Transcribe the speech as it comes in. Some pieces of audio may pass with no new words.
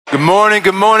Good morning,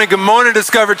 good morning, good morning,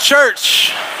 Discover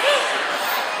Church.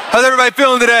 How's everybody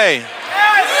feeling today?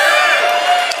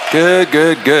 Good,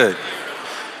 good, good.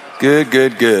 Good,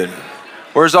 good, good.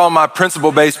 Where's all my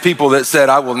principle-based people that said,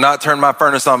 I will not turn my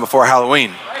furnace on before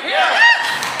Halloween?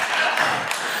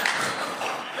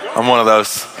 I'm one of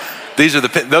those. Those are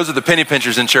the penny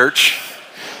pinchers in church.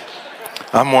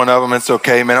 I'm one of them. It's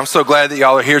okay, man. I'm so glad that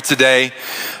y'all are here today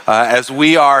as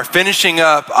we are finishing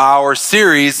up our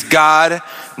series, God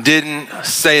Didn't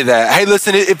Say That. Hey,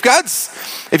 listen,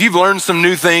 if you've learned some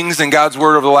new things in God's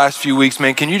word over the last few weeks,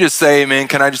 man, can you just say amen?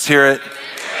 Can I just hear it?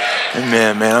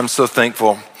 Amen, man. I'm so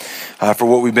thankful for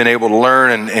what we've been able to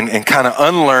learn and kind of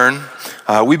unlearn.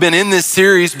 We've been in this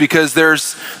series because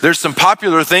there's some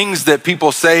popular things that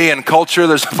people say in culture.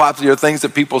 There's some popular things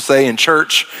that people say in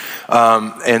church.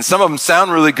 And some of them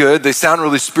sound really good. They sound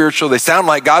really spiritual. They sound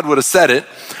like God would have said it.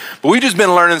 But we've just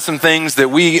been learning some things that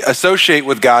we associate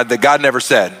with God that God never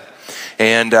said.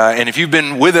 And if you've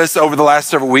been with us over the last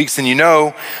several weeks, and you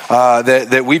know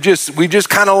that we've just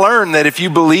kind of learned that if you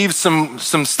believe some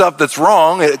stuff that's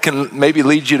wrong, it can maybe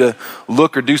lead you to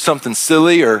look or do something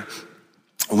silly or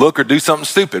look or do something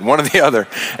stupid, one or the other.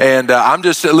 And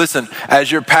listen, as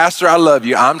your pastor, I love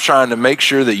you. I'm trying to make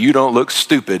sure that you don't look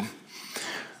stupid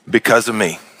because of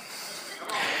me.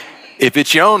 If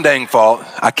it's your own dang fault,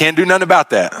 I can't do nothing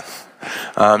about that.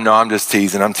 No, I'm just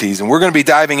teasing. I'm teasing. We're going to be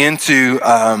diving into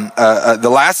the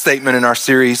last statement in our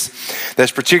series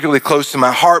that's particularly close to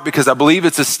my heart because I believe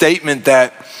it's a statement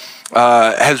that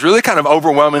has really kind of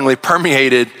overwhelmingly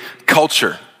permeated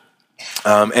culture.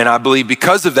 And I believe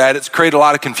because of that, it's created a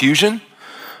lot of confusion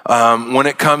when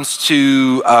it comes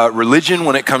to religion,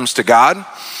 when it comes to God.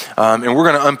 And we're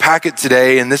going to unpack it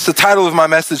today. And this is the title of my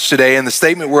message today. And the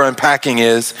statement we're unpacking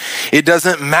is, it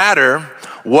doesn't matter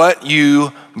what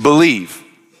you believe.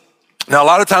 Now, a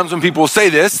lot of times when people say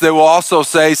this, they will also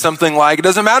say something like, it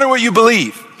doesn't matter what you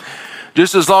believe,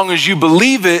 just as long as you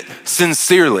believe it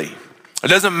sincerely. It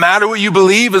doesn't matter what you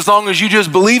believe as long as you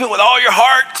just believe it with all your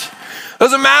heart.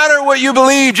 Doesn't matter what you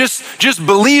believe, just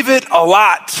believe it a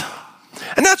lot.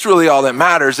 And that's really all that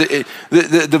matters.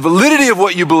 The validity of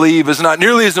what you believe is not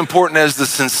nearly as important as the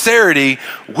sincerity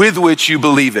with which you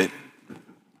believe it.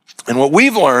 And what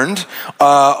we've learned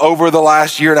over the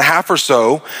last year and a half or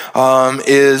so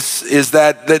is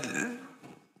that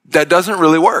doesn't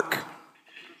really work.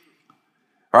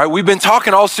 All right, we've been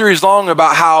talking all series long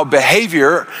about how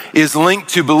behavior is linked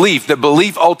to belief, that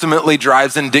belief ultimately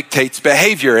drives and dictates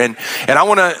behavior. And I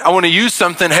want to use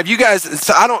something. Have you guys,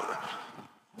 so I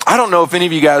don't know if any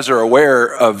of you guys are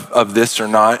aware of this or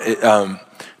not.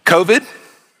 COVID?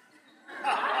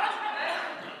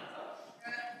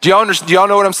 Do y'all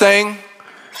know what I'm saying?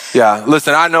 Yeah,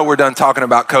 listen, I know we're done talking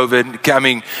about COVID. I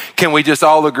mean, can we just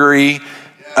all agree,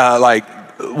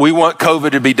 we want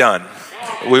COVID to be done?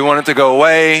 We want it to go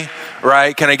away,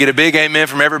 right? Can I get a big amen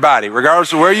from everybody?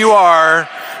 Regardless of where you are,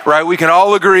 right? We can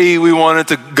all agree we want it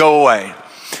to go away.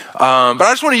 But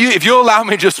I just want to, if you'll allow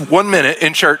me just 1 minute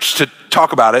in church to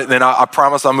talk about it, then I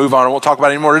promise I'll move on and we'll talk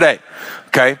about it anymore today,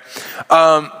 okay?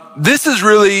 This is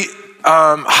really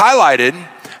highlighted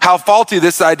how faulty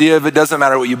this idea of it doesn't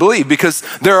matter what you believe, because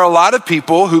there are a lot of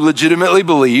people who legitimately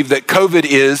believe that COVID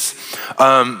is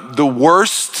the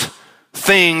worst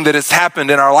thing that has happened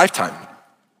in our lifetime.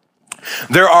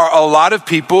 There are a lot of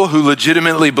people who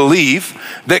legitimately believe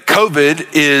that COVID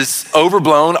is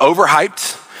overblown,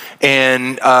 overhyped,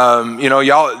 and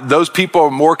those people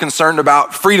are more concerned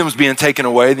about freedoms being taken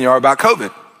away than you are about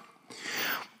COVID.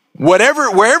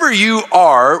 Wherever you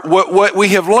are, what we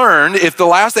have learned, if the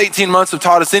last 18 months have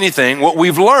taught us anything, what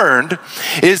we've learned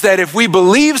is that if we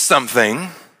believe something,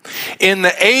 in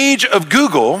the age of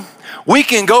Google, we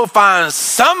can go find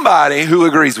somebody who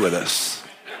agrees with us.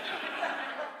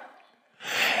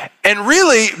 And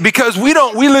really, because we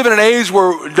live in an age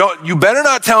where you better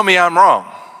not tell me I'm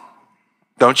wrong.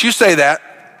 Don't you say that.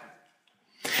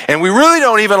 And we really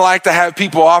don't even like to have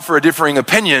people offer a differing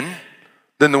opinion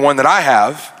than the one that I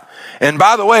have. And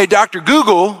by the way, Dr.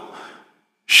 Google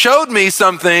showed me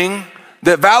something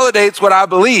that validates what I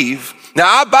believe. Now,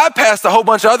 I bypassed a whole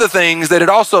bunch of other things that it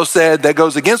also said that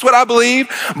goes against what I believe,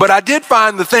 but I did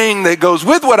find the thing that goes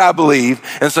with what I believe,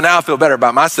 and so now I feel better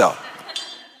about myself.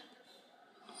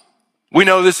 We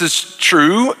know this is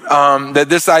true, that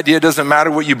this idea doesn't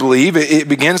matter what you believe. It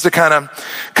begins to kind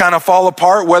of fall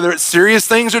apart, whether it's serious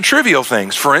things or trivial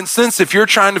things. For instance, if you're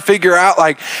trying to figure out,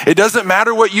 it doesn't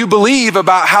matter what you believe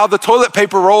about how the toilet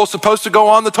paper roll is supposed to go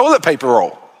on the toilet paper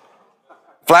roll.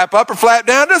 Flap up or flap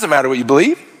down, it doesn't matter what you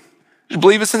believe. You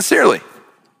believe it sincerely.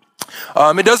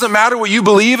 It doesn't matter what you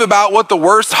believe about what the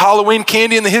worst Halloween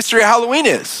candy in the history of Halloween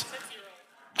is.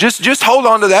 Just hold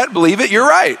on to that, believe it, you're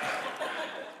right.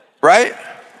 Right?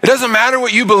 It doesn't matter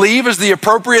what you believe is the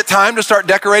appropriate time to start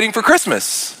decorating for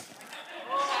Christmas.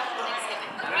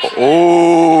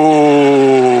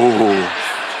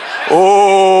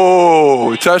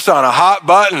 Oh, touched on a hot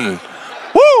button.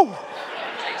 Woo!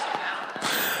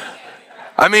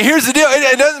 I mean, here's the deal.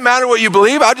 It doesn't matter what you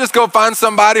believe. I'll just go find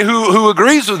somebody who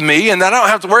agrees with me, and then I don't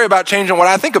have to worry about changing what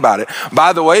I think about it.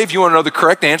 By the way, if you want to know the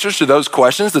correct answers to those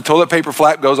questions, the toilet paper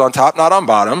flap goes on top, not on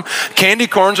bottom. Candy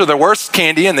corns are the worst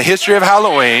candy in the history of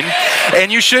Halloween,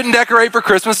 and you shouldn't decorate for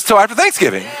Christmas until after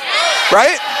Thanksgiving,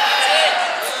 right?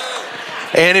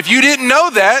 And if you didn't know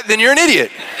that, then you're an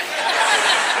idiot.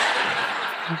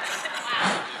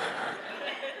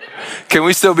 Can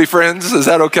we still be friends? Is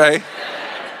that okay?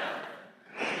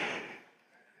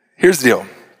 Here's the deal.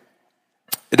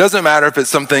 It doesn't matter if it's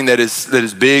something that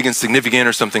is big and significant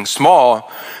or something small.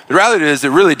 The reality is it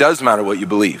really does matter what you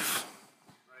believe.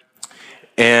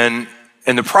 And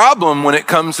the problem when it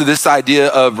comes to this idea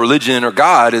of religion or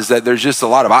God is that there's just a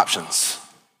lot of options.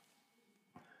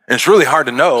 And it's really hard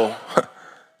to know.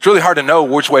 It's really hard to know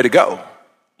which way to go.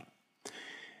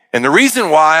 And the reason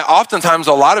why oftentimes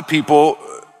a lot of people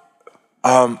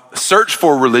search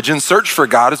for religion, search for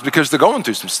God, is because they're going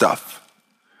through some stuff.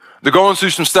 They're going through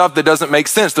some stuff that doesn't make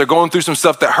sense. They're going through some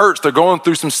stuff that hurts. They're going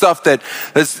through some stuff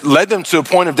that's led them to a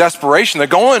point of desperation. They're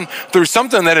going through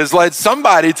something that has led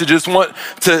somebody to just want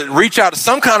to reach out to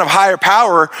some kind of higher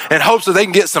power in hopes that they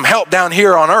can get some help down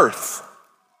here on earth.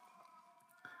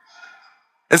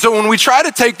 And so when we try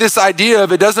to take this idea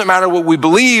of it doesn't matter what we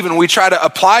believe and we try to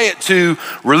apply it to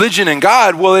religion and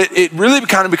God, well, it really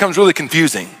kind of becomes really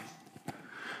confusing.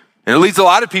 And it leads a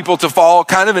lot of people to fall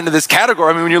kind of into this category.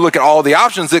 I mean, when you look at all the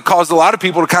options, it caused a lot of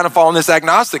people to kind of fall in this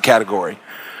agnostic category,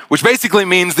 which basically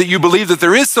means that you believe that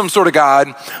there is some sort of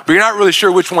God, but you're not really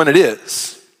sure which one it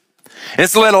is. And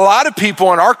it's led a lot of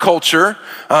people in our culture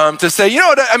to say,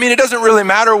 it doesn't really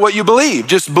matter what you believe.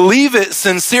 Just believe it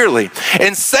sincerely.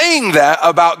 And saying that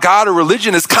about God or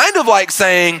religion is kind of like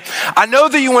saying, I know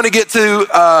that you want to get to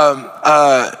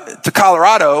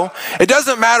Colorado. It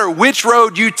doesn't matter which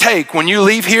road you take when you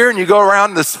leave here and you go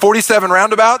around the 47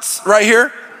 roundabouts right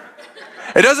here.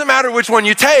 It doesn't matter which one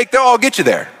you take, they'll all get you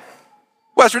there.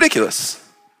 Well, that's ridiculous.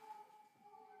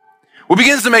 What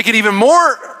begins to make it even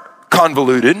more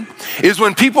convoluted is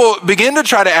when people begin to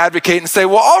try to advocate and say,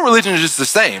 well, all religion is just the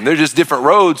same. They're just different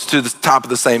roads to the top of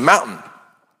the same mountain.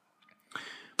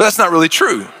 But that's not really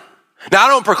true. Now, I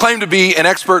don't proclaim to be an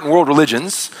expert in world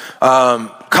religions.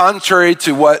 Contrary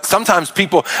to what sometimes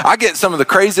I get some of the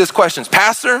craziest questions.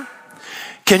 Pastor,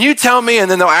 can you tell me? And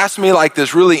then they'll ask me like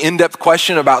this really in-depth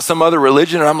question about some other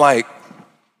religion. And I'm like,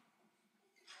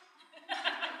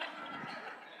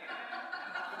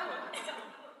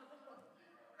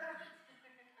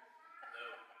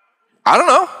 I don't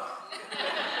know.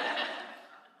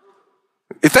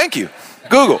 Thank you,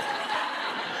 Google.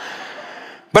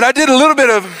 But I did a little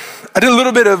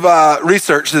bit of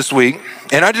research this week,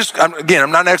 and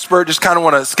I'm not an expert. Just kind of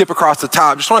want to skip across the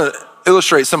top. Just want to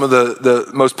illustrate some of the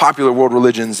most popular world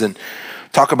religions and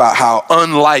talk about how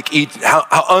unlike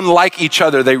each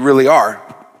other they really are.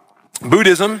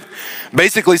 Buddhism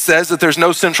basically says that there's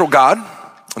no central God.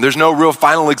 There's no real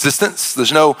final existence.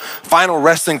 There's no final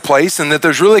resting place, and that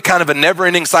there's really kind of a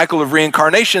never-ending cycle of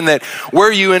reincarnation that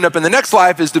where you end up in the next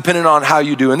life is dependent on how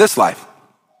you do in this life.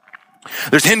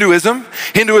 There's Hinduism.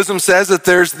 Hinduism says that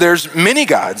there's many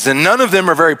gods, and none of them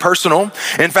are very personal.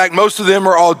 In fact, most of them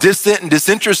are all distant and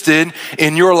disinterested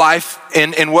in your life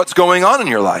and what's going on in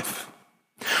your life.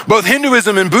 Both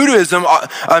Hinduism and Buddhism,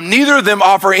 neither of them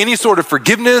offer any sort of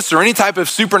forgiveness or any type of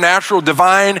supernatural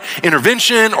divine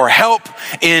intervention or help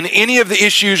in any of the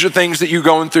issues or things that you're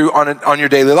going through on your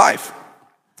daily life.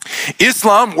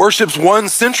 Islam worships one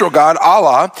central God,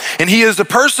 Allah, and he is a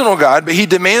personal God, but he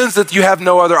demands that you have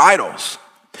no other idols.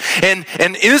 And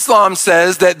Islam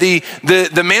says that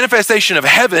the manifestation of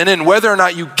heaven and whether or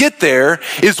not you get there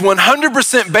is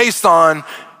 100% based on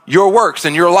your works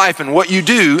and your life and what you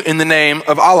do in the name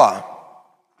of Allah.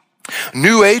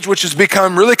 New Age, which has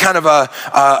become really kind of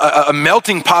a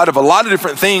melting pot of a lot of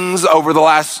different things over the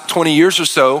last 20 years or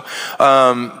so,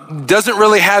 doesn't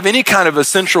really have any kind of a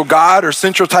central God or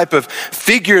central type of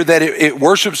figure that it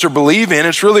worships or believes in.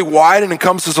 It's really wide and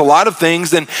encompasses a lot of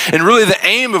things. And really the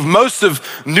aim of most of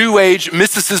New Age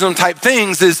mysticism type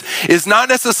things is not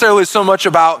necessarily so much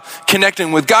about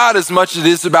connecting with God as much as it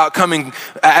is about coming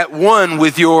at one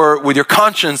with your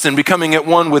conscience and becoming at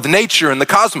one with nature and the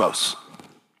cosmos.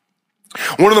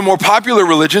 One of the more popular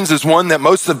religions is one that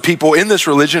most of the people in this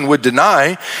religion would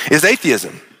deny, is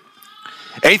atheism.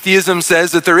 Atheism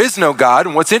says that there is no God.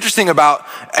 And what's interesting about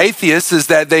atheists is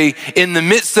that they, in the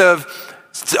midst of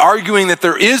arguing that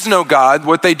there is no God,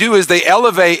 what they do is they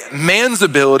elevate man's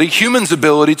ability, human's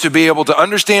ability to be able to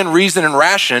understand, reason, and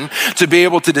ration, to be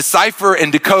able to decipher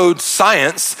and decode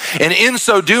science. And in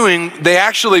so doing, they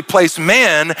actually place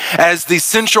man as the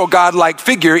central God-like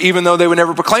figure, even though they would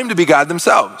never proclaim to be God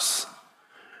themselves.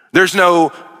 There's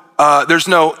no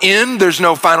end, there's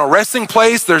no final resting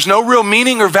place, there's no real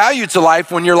meaning or value to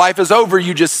life. When your life is over,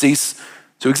 you just cease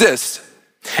to exist.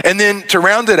 And then to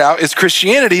round it out is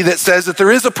Christianity, that says that there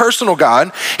is a personal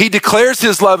God. He declares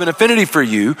his love and affinity for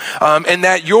you, and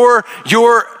that your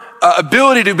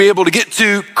ability to be able to get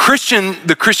to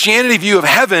the Christianity view of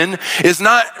heaven is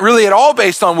not really at all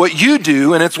based on what you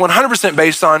do, and it's 100%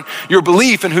 based on your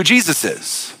belief in who Jesus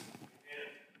is.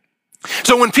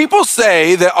 So when people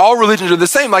say that all religions are the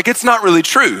same, like, it's not really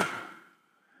true.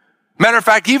 Matter of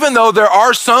fact, even though there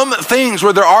are some things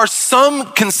where there are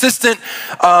some consistent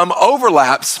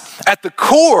overlaps, at the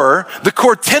core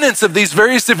tenets of these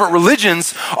various different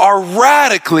religions are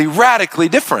radically, radically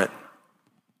different.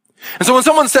 And so when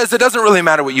someone says it doesn't really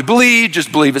matter what you believe,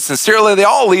 just believe it sincerely, they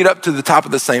all lead up to the top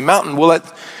of the same mountain. Well,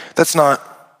 that's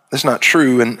not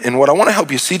true. And what I want to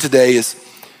help you see today is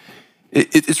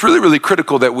it's really, really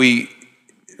critical that we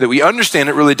understand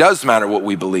it really does matter what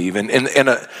we believe. And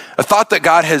a thought that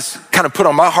God has kind of put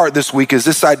on my heart this week is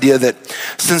this idea that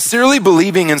sincerely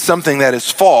believing in something that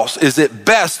is false is at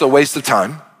best a waste of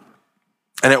time,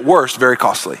 and at worst, very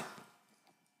costly.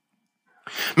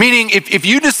 Meaning, if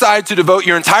you decide to devote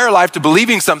your entire life to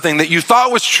believing something that you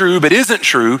thought was true but isn't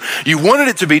true, you wanted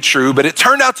it to be true, but it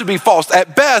turned out to be false,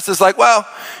 at best, it's like, well,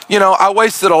 I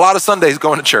wasted a lot of Sundays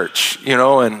going to church,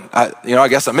 and I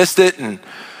guess I missed it, and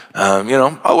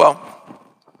oh well.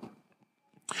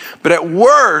 But at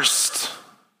worst,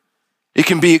 it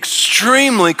can be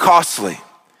extremely costly.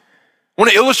 I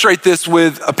want to illustrate this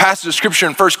with a passage of scripture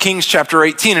in 1 Kings chapter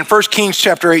 18. In 1 Kings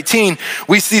chapter 18,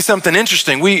 we see something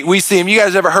interesting. We see, you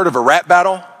guys ever heard of a rap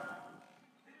battle?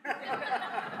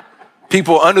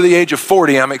 People under the age of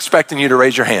 40, I'm expecting you to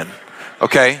raise your hand,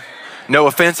 okay? No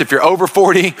offense if you're over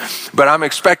 40, but I'm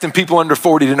expecting people under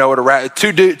 40 to know what a rap.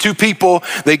 Two people,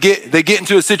 they get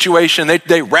into a situation,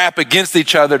 they rap against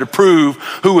each other to prove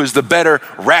who is the better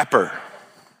rapper.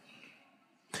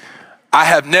 I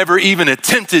have never even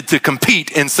attempted to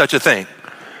compete in such a thing.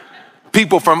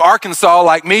 People from Arkansas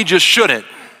like me just shouldn't.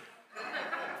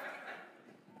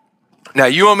 Now,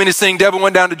 you want me to sing Devil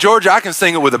Went Down to Georgia? I can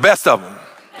sing it with the best of them.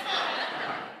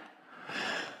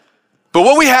 But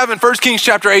what we have in 1 Kings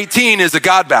chapter 18 is a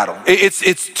God battle.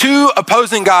 It's two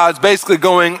opposing gods basically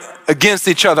going against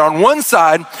each other. On one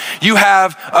side, you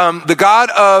have the God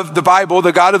of the Bible,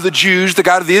 the God of the Jews, the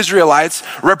God of the Israelites,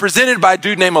 represented by a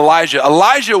dude named Elijah.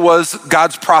 Elijah was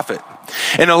God's prophet.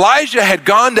 And Elijah had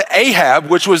gone to Ahab,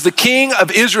 which was the king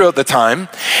of Israel at the time.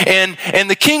 And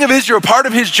the king of Israel, part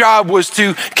of his job was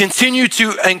to continue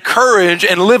to encourage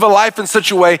and live a life in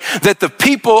such a way that the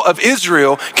people of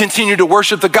Israel continue to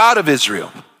worship the God of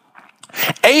Israel.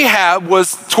 Ahab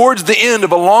was towards the end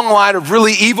of a long line of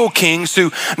really evil kings who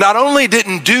not only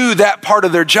didn't do that part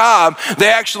of their job,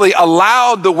 they actually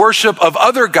allowed the worship of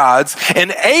other gods.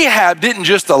 And Ahab didn't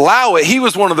just allow it, he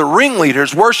was one of the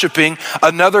ringleaders worshiping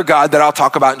another god that I'll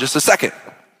talk about in just a second.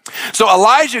 So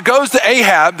Elijah goes to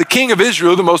Ahab, the king of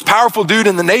Israel, the most powerful dude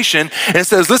in the nation, and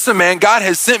says, listen, man, God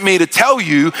has sent me to tell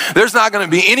you there's not going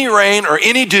to be any rain or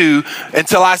any dew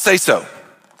until I say so.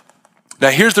 Now,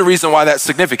 here's the reason why that's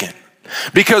significant.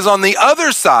 Because on the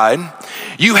other side,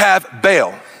 you have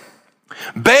Baal.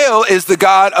 Baal is the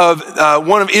god of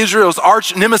one of Israel's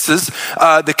arch nemesis,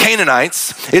 the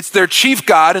Canaanites. It's their chief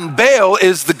god, and Baal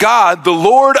is the god, the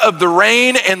Lord of the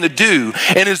rain and the dew,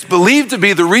 and is believed to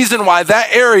be the reason why that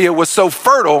area was so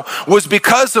fertile was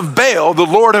because of Baal, the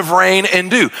Lord of rain and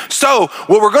dew. So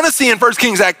what we're going to see in 1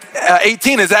 Kings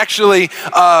 18 is actually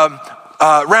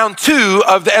round two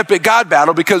of the epic God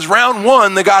battle, because round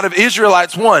one, the God of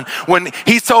Israelites won. When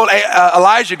he told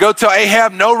Elijah, go tell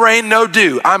Ahab, no rain, no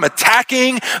dew. I'm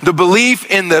attacking the belief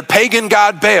in the pagan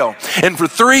god Baal. And for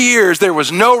 3 years, there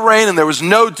was no rain and there was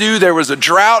no dew. There was a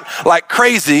drought like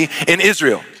crazy in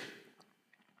Israel.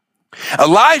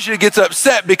 Elijah gets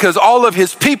upset because all of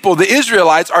his people, the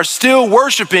Israelites, are still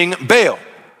worshiping Baal.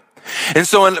 And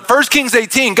so in 1 Kings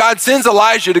 18, God sends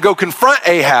Elijah to go confront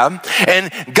Ahab,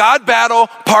 and God battle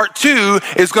part 2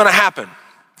 is going to happen.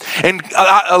 And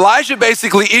Elijah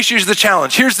basically issues the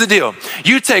challenge. Here's the deal.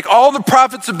 You take all the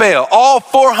prophets of Baal, all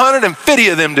 450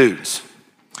 of them dudes.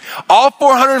 All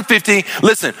 450,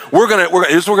 listen, here's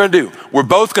what we're going to do. We're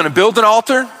both going to build an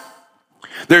altar.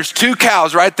 There's 2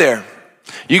 cows right there.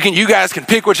 You guys can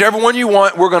pick whichever one you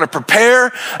want. We're going to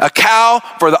prepare a cow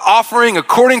for the offering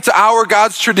according to our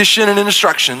God's tradition and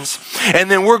instructions. And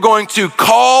then we're going to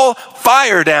call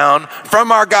fire down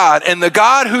from our God. And the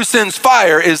God who sends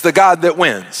fire is the God that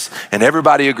wins. And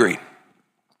everybody agreed.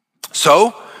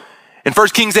 So in 1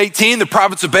 Kings 18, the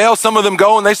prophets of Baal, some of them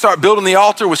go and they start building the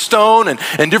altar with stone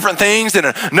and different things. And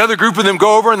another group of them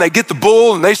go over and they get the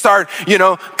bull and they start,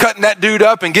 cutting that dude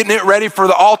up and getting it ready for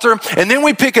the altar. And then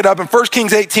we pick it up in 1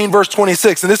 Kings 18, verse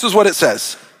 26. And this is what it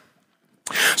says.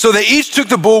 So they each took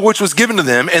the bull which was given to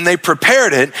them and they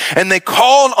prepared it and they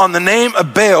called on the name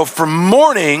of Baal from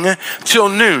morning till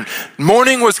noon.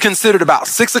 Morning was considered about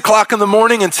 6 o'clock in the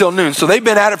morning until noon. So they've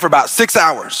been at it for about 6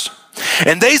 hours.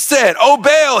 And they said, "Oh,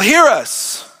 Baal, hear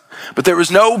us." But there was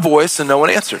no voice and no one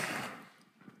answered.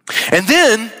 And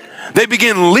then they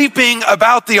began leaping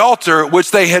about the altar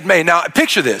which they had made. Now,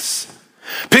 picture this.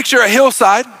 Picture a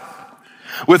hillside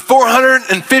with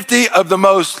 450 of the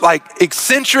most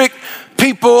eccentric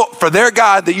people for their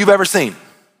God that you've ever seen.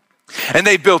 And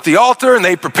they built the altar and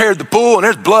they prepared the bull and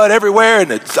there's blood everywhere and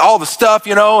it's all the stuff,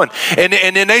 and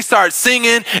then they start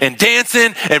singing and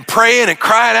dancing and praying and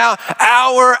crying out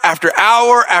hour after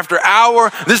hour after hour.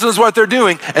 This is what they're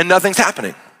doing and nothing's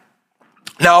happening.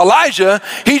 Now Elijah,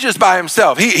 he's just by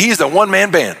himself. He's a one-man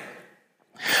band.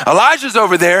 Elijah's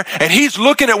over there and he's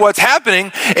looking at what's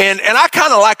happening and I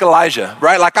kind of like Elijah,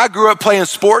 right? Like I grew up playing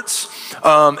sports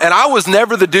and I was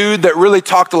never the dude that really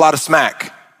talked a lot of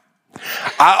smack.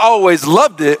 I always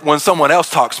loved it when someone else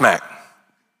talked smack.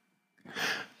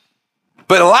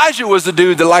 But Elijah was the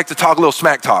dude that liked to talk a little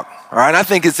smack talk. All right, I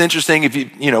think it's interesting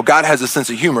if God has a sense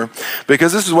of humor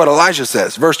because this is what Elijah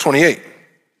says, verse 27.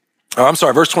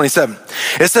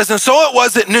 It says, "And so it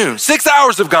was at noon, 6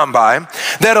 hours have gone by,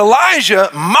 that Elijah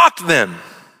mocked them."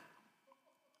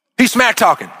 He's smack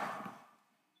talking.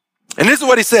 And this is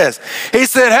what he says. He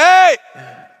said, "Hey,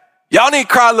 y'all need to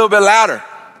cry a little bit louder.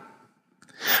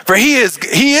 For he is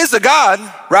a God,"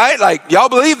 right? Like y'all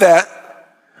believe that.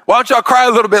 Why don't y'all cry a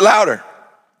little bit louder?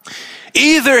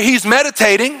 Either he's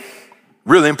meditating,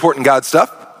 really important God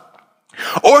stuff,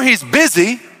 or he's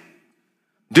busy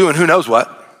doing who knows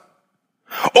what.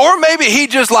 Or maybe he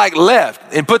just left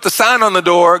and put the sign on the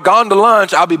door, "Gone to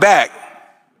lunch, I'll be back."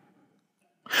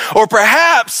 Or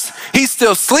perhaps he's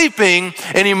still sleeping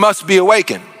and he must be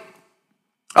awakened.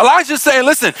 Elijah's saying,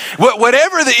 listen,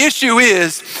 whatever the issue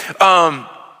is,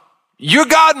 your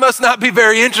God must not be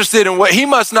very interested in he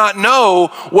must not know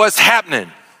what's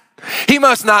happening. He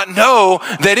must not know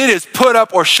that it is put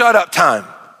up or shut up time.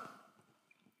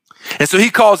 And so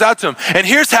he calls out to him. And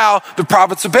here's how the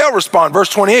prophets of Baal respond, verse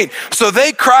 28. So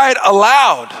they cried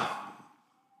aloud.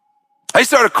 They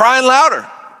started crying louder.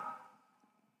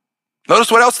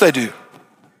 Notice what else they do.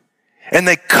 And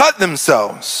they cut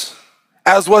themselves,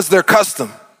 as was their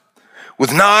custom,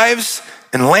 with knives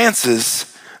and lances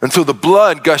until the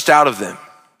blood gushed out of them.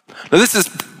 Now this is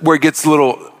where it gets a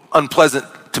little unpleasant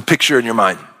to picture in your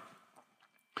mind.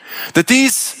 That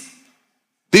these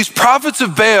prophets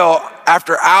of Baal,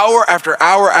 after hour after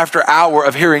hour after hour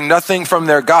of hearing nothing from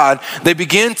their God, they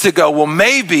begin to go, well,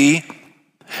 maybe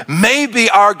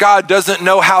our God doesn't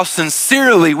know how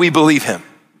sincerely we believe him.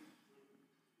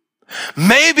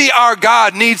 Maybe our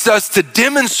God needs us to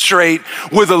demonstrate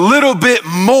with a little bit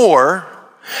more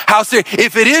how serious.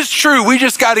 If it is true, we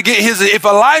just got to get if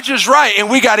Elijah's right and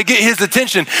we got to get his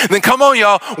attention, then come on,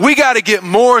 y'all, we got to get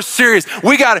more serious.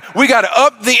 We got to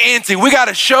up the ante. We got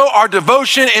to show our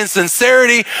devotion and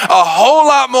sincerity a whole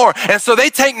lot more. And so they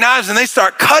take knives and they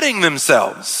start cutting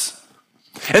themselves.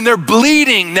 And they're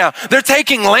bleeding now. They're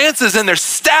taking lances and they're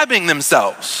stabbing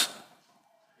themselves.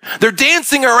 They're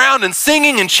dancing around and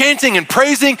singing and chanting and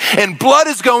praising, and blood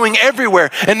is going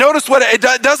everywhere. And notice what it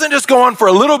doesn't just go on for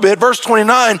a little bit. Verse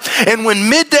 29, and when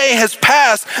midday has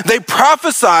passed, they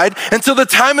prophesied until the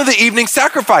time of the evening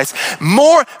sacrifice.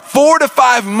 4 to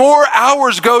 5 more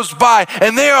hours goes by,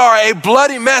 and they are a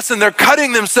bloody mess, and they're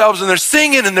cutting themselves, and they're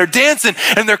singing, and they're dancing,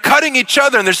 and they're cutting each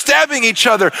other, and they're stabbing each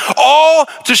other, all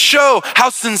to show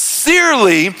how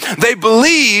sincerely they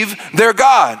believe their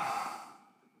God.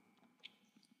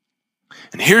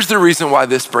 And here's the reason why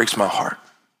this breaks my heart.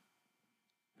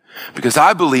 Because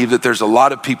I believe that there's a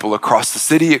lot of people across the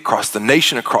city, across the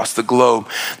nation, across the globe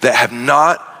that have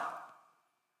not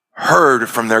heard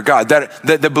from their God,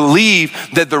 that believe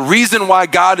that the reason why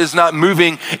God is not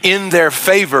moving in their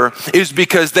favor is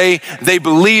because they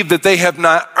believe that they have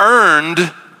not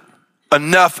earned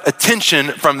enough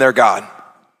attention from their God.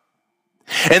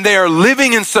 And they are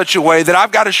living in such a way that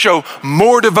I've got to show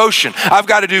more devotion. I've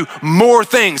got to do more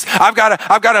things. I've got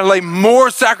to lay more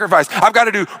sacrifice. I've got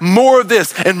to do more of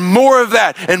this and more of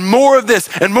that and more of this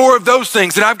and more of those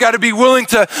things. And I've got to be willing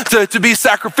to be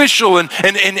sacrificial and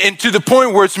to the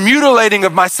point where it's mutilating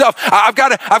of myself. I've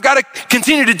got to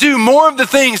continue to do more of the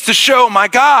things to show my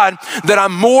God that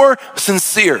I'm more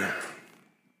sincere.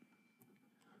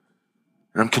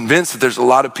 And I'm convinced that there's a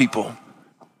lot of people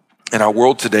in our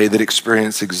world today that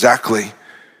experience exactly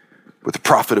what the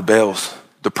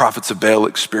prophets of Baal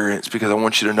experienced, because I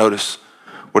want you to notice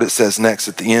what it says next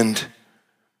at the end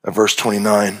of verse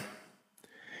 29.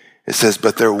 It says,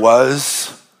 but there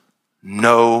was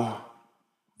no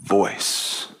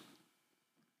voice,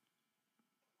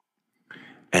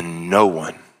 and no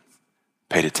one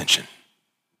paid attention.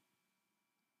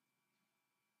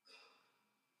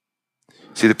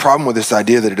 See, the problem with this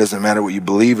idea that it doesn't matter what you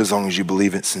believe as long as you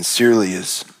believe it sincerely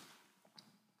is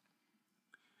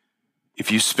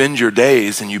if you spend your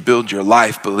days and you build your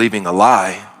life believing a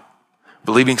lie,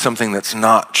 believing something that's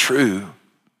not true,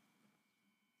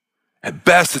 at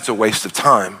best it's a waste of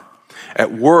time.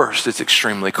 At worst, it's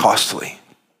extremely costly.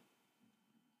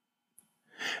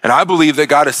 And I believe that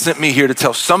God has sent me here to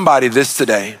tell somebody this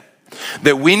today,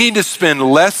 that we need to spend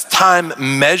less time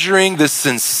measuring the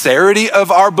sincerity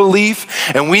of our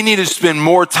belief, and we need to spend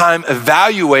more time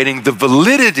evaluating the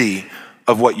validity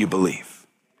of what you believe.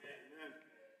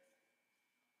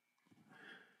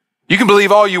 You can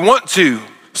believe all you want to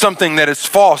something that is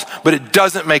false, but it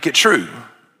doesn't make it true.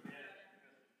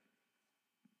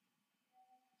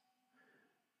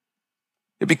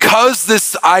 Because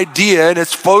this idea, and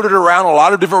it's floated around a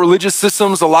lot of different religious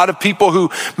systems, a lot of people who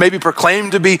maybe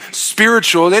proclaim to be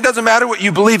spiritual, it doesn't matter what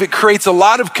you believe, it creates a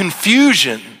lot of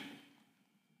confusion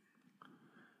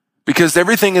because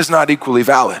everything is not equally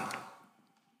valid.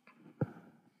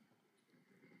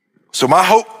 So my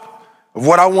hope of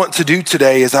what I want to do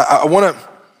today is I want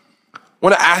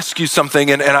to ask you something,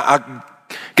 and I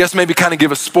guess maybe kind of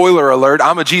give a spoiler alert.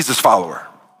 I'm a Jesus follower.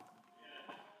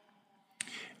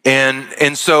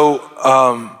 And so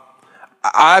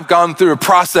I've gone through a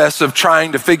process of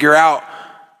trying to figure out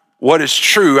what is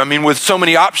true. I mean, with so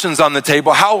many options on the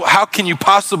table, how can you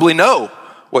possibly know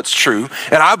what's true?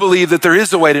 And I believe that there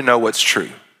is a way to know what's true.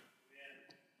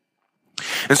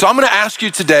 And so I'm going to ask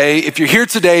you today, if you're here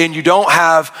today and you don't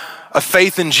have a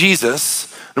faith in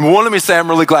Jesus, number one, let me say I'm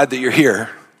really glad that you're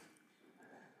here.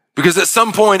 Because at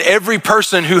some point, every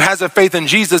person who has a faith in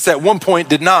Jesus at one point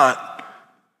did not.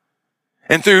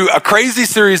 And through a crazy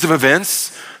series of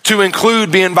events, to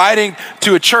include being invited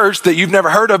to a church that you've never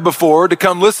heard of before, to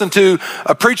come listen to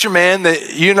a preacher man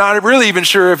that you're not really even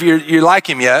sure if you like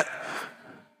him yet.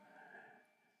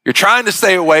 You're trying to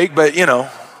stay awake, but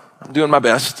I'm doing my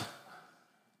best.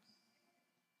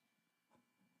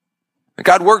 And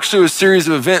God works through a series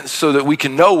of events so that we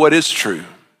can know what is true.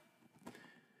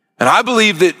 And I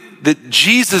believe that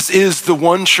Jesus is the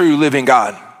one true living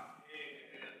God.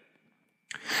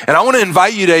 And I want to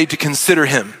invite you today to consider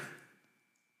him.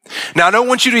 Now, I don't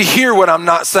want you to hear what I'm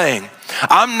not saying.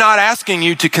 I'm not asking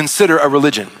you to consider a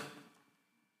religion.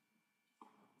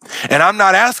 And I'm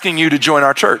not asking you to join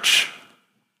our church.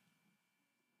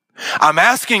 I'm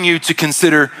asking you to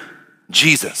consider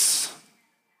Jesus.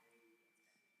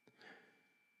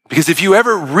 Because if you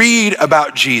ever read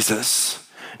about Jesus,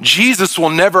 Jesus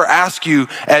will never ask you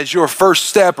as your first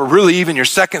step, or really even your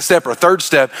second step or third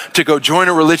step, to go join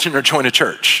a religion or join a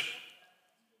church.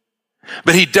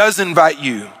 But he does invite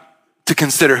you to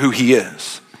consider who he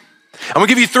is. I'm gonna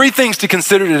give you three things to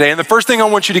consider today. And the first thing I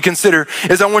want you to consider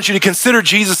is I want you to consider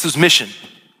Jesus' mission.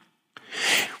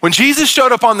 When Jesus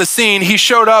showed up on the scene, he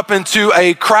showed up into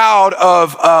a crowd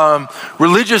of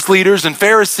religious leaders and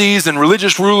Pharisees and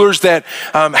religious rulers that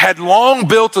had long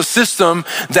built a system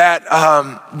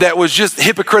that was just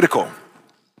hypocritical.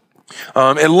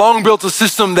 It long built a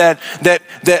system that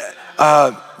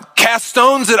cast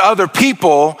stones at other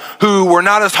people who were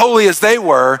not as holy as they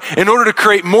were in order to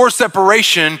create more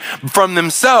separation from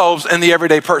themselves and the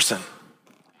everyday person.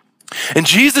 And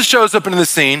Jesus shows up into the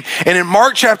scene, and in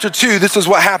Mark chapter 2, this is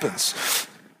what happens.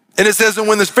 And it says, and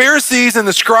when the Pharisees and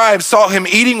the scribes saw him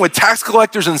eating with tax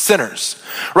collectors and sinners,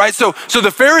 right? So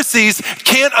the Pharisees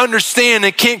can't understand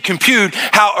and can't compute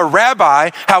how a rabbi,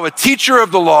 how a teacher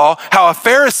of the law, how a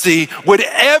Pharisee would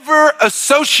ever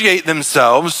associate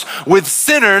themselves with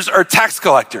sinners or tax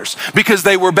collectors because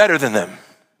they were better than them.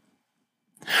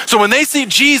 So when they see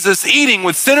Jesus eating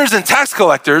with sinners and tax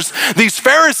collectors, these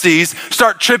Pharisees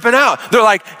start tripping out. They're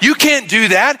like, you can't do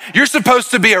that. You're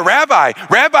supposed to be a rabbi.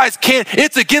 Rabbis can't,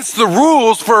 it's against the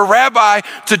rules for a rabbi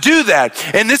to do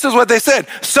that. And this is what they said.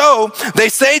 So they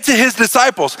say to his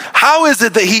disciples, how is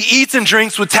it that he eats and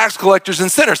drinks with tax collectors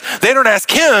and sinners? They don't ask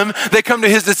him, they come to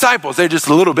his disciples. They're just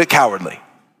a little bit cowardly.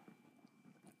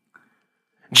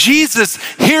 Jesus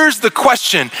hears the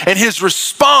question, and his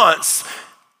response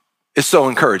is so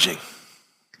encouraging.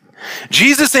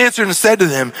 Jesus answered and said to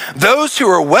them, those who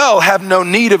are well have no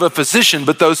need of a physician,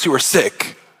 but those who are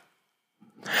sick.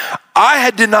 I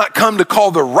did not come to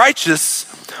call the righteous,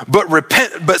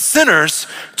 but sinners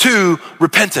to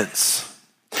repentance.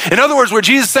 In other words, what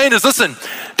Jesus is saying is, listen,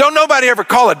 don't nobody ever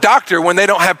call a doctor when they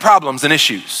don't have problems and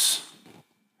issues.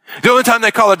 The only time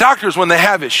they call a doctor is when they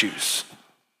have issues.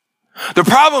 The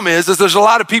problem is there's a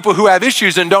lot of people who have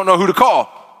issues and don't know who to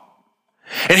call.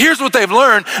 And here's what they've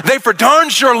learned. They for darn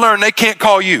sure learned they can't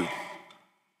call you.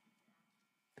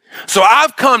 So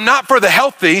I've come not for the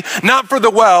healthy, not for the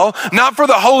well, not for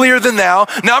the holier than thou,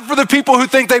 not for the people who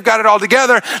think they've got it all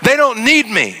together. They don't need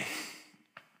me.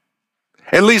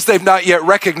 At least they've not yet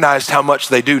recognized how much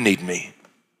they do need me.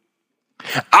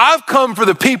 I've come for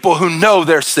the people who know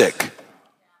they're sick.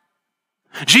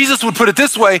 Jesus would put it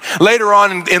this way later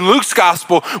on in Luke's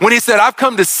gospel when he said, I've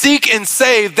come to seek and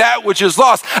save that which is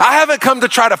lost. I haven't come to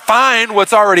try to find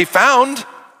what's already found.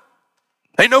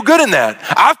 Ain't no good in that.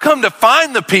 I've come to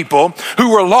find the people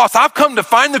who are lost. I've come to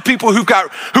find the people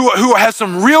who have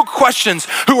some real questions,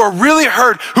 who are really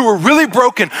hurt, who are really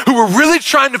broken, who are really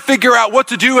trying to figure out what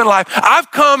to do in life.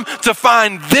 I've come to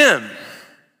find them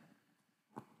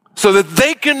so that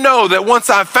they can know that once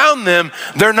I've found them,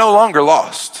 they're no longer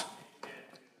lost.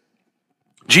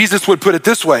 Jesus would put it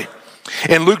this way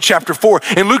in Luke chapter 4.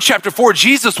 In Luke chapter 4,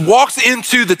 Jesus walks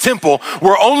into the temple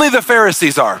where only the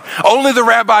Pharisees are, only the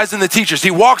rabbis and the teachers.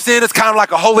 He walks in, it's kind of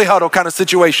like a holy huddle kind of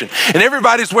situation. And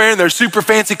everybody's wearing their super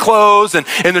fancy clothes and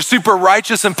their super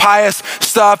righteous and pious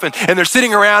stuff. And they're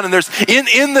sitting around, and there's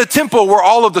in the temple were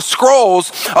all of the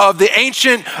scrolls of the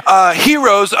ancient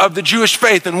heroes of the Jewish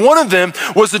faith. And one of them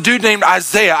was a dude named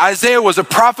Isaiah. Isaiah was a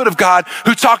prophet of God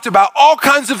who talked about all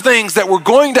kinds of things that were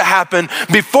going to happen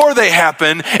before they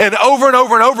happened, and over and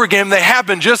over again, they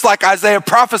happened just like Isaiah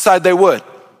prophesied they would.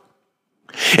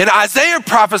 And Isaiah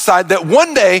prophesied that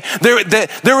one day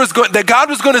that God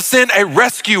was going to send a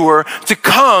rescuer to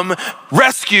come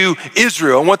rescue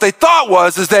Israel. And what they thought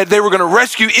is that they were going to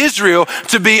rescue Israel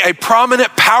to be a prominent,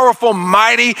 powerful,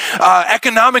 mighty,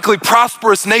 economically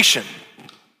prosperous nation.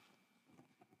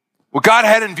 What God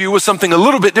had in view was something a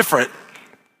little bit different.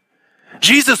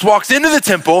 Jesus walks into the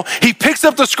temple, he picks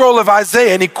up the scroll of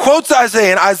Isaiah, and he quotes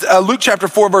Isaiah in Luke chapter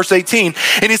 4, verse 18,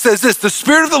 and he says this, the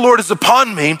Spirit of the Lord is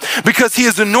upon me because he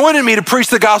has anointed me to preach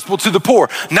the gospel to the poor,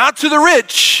 not to the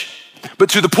rich,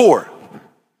 but to the poor.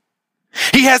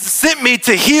 He has sent me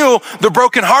to heal the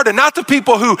brokenhearted, not the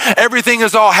people who everything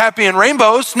is all happy and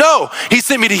rainbows. No, he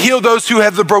sent me to heal those who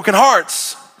have the broken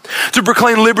hearts, to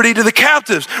proclaim liberty to the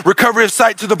captives, recovery of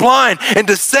sight to the blind, and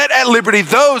to set at liberty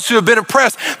those who have been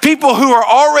oppressed. People who are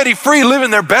already free, living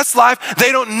their best life,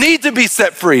 they don't need to be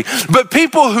set free. But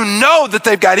people who know that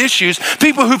they've got issues,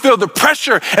 people who feel the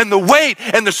pressure and the weight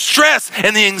and the stress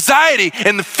and the anxiety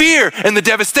and the fear and the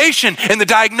devastation and the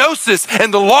diagnosis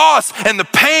and the loss and the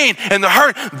pain and the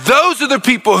hurt, those are the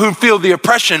people who feel the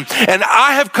oppression, and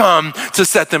I have come to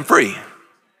set them free.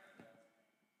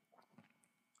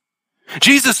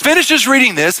 Jesus finishes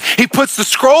reading this, he puts the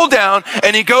scroll down,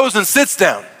 and he goes and sits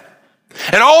down.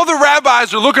 And all the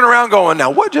rabbis are looking around going,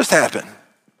 now what just happened?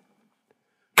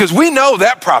 Because we know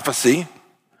that prophecy,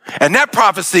 and that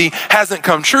prophecy hasn't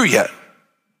come true yet.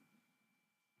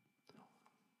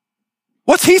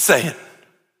 What's he saying? A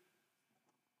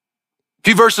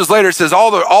few verses later, it says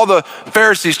all the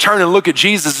Pharisees turn and look at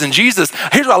Jesus, and Jesus,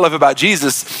 here's what I love about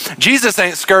Jesus. Jesus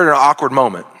ain't scared of an awkward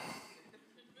moment.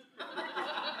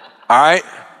 All right?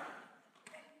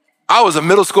 I was a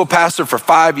middle school pastor for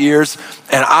 5 years,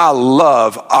 and I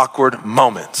love awkward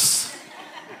moments.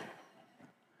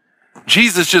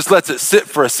 Jesus just lets it sit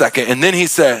for a second, and then he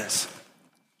says,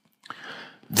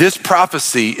 this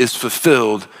prophecy is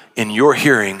fulfilled in your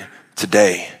hearing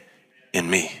today in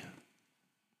me.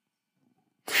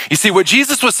 You see, what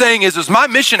Jesus was saying is my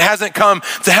mission hasn't come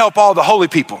to help all the holy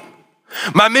people.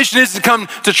 My mission is to come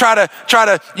to try to,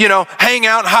 hang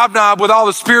out and hobnob with all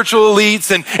the spiritual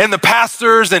elites and the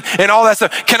pastors and all that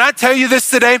stuff. Can I tell you this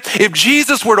today? If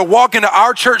Jesus were to walk into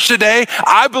our church today,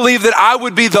 I believe that I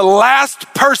would be the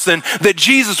last person that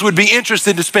Jesus would be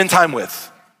interested to spend time with.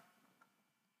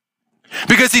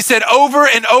 Because he said over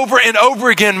and over and over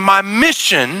again, my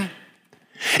mission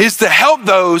is to help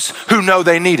those who know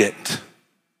they need it.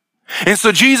 And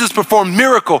so Jesus performed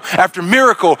miracle after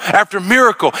miracle after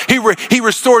miracle. He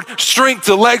restored strength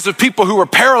to legs of people who were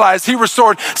paralyzed. He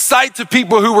restored sight to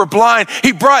people who were blind.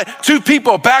 He brought 2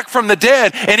 people back from the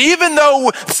dead. And even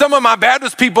though some of my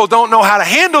Baptist people don't know how to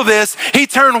handle this, he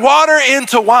turned water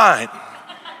into wine.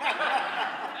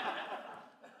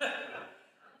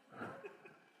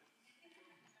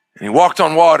 And he walked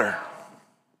on water.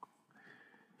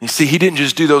 You see, he didn't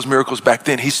just do those miracles back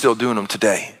then, he's still doing them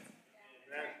today.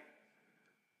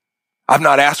 I've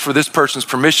not asked for this person's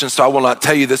permission, so I will not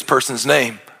tell you this person's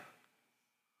name.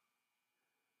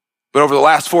 But over the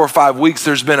last 4 or 5 weeks,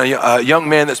 there's been a young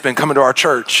man that's been coming to our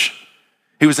church.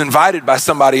 He was invited by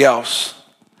somebody else.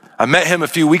 I met him a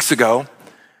few weeks ago,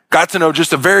 got to know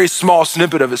just a very small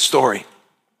snippet of his story.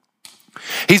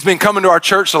 He's been coming to our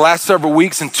church the last several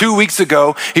weeks, and 2 weeks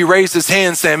ago, he raised his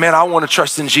hand saying, man, I want to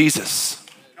trust in Jesus.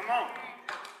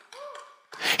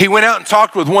 He went out and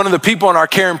talked with one of the people on our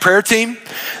care and prayer team.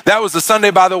 That was the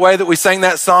Sunday, by the way, that we sang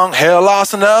that song, Hell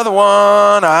Lost Another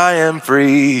One, I Am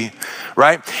Free,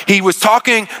 right? He was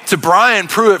talking to Brian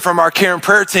Pruitt from our care and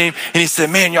prayer team, and he said,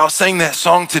 man, y'all sang that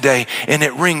song today, and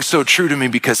it rings so true to me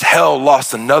because hell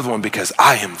lost another one because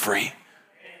I am free.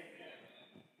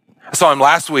 I saw him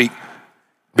last week,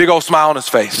 big old smile on his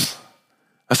face.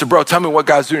 I said, bro, tell me what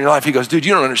God's doing in your life. He goes, dude,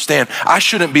 you don't understand. I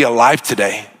shouldn't be alive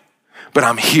today, but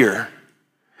I'm here.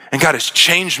 And God has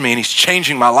changed me and he's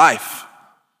changing my life.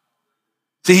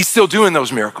 See, he's still doing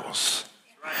those miracles.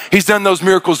 He's done those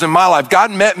miracles in my life.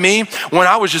 God met me when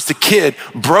I was just a kid,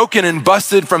 broken and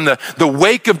busted from the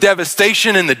wake of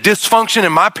devastation and the dysfunction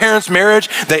in my parents' marriage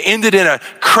that ended in a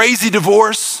crazy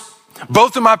divorce.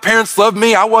 Both of my parents loved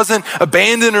me. I wasn't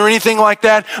abandoned or anything like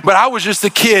that, but I was just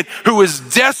a kid who was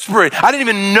desperate. I didn't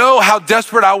even know how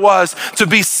desperate I was to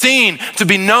be seen, to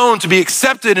be known, to be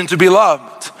accepted, and to be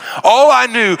loved. All I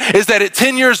knew is that at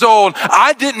 10 years old,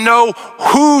 I didn't know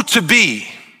who to be,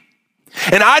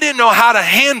 and I didn't know how to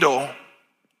handle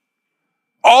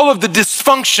all of the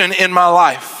dysfunction in my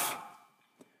life.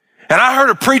 And I heard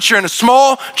a preacher in a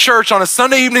small church on a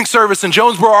Sunday evening service in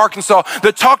Jonesboro, Arkansas,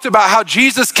 that talked about how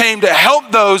Jesus came to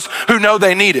help those who know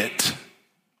they need it.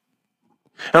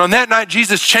 And on that night,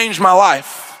 Jesus changed my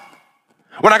life.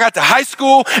 When I got to high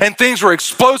school and things were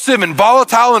explosive and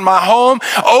volatile in my home,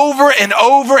 over and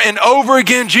over and over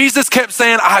again, Jesus kept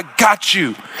saying, I got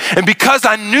you. And because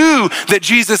I knew that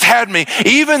Jesus had me,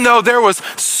 even though there was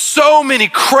so many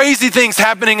crazy things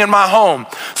happening in my home,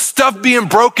 stuff being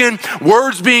broken,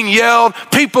 words being yelled,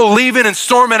 people leaving and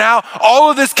storming out,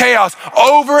 all of this chaos,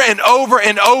 over and over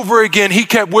and over again, he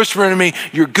kept whispering to me,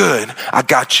 you're good, I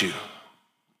got you.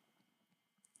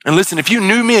 And listen, if you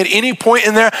knew me at any point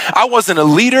in there, I wasn't a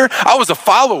leader, I was a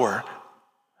follower.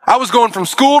 I was going from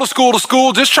school to school to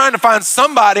school, just trying to find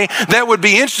somebody that would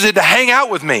be interested to hang out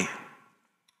with me.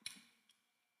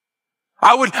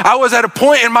 I was at a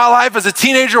point in my life as a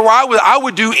teenager where I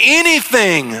would do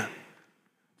anything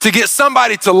to get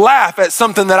somebody to laugh at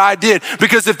something that I did,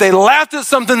 because if they laughed at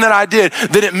something that I did,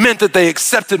 then it meant that they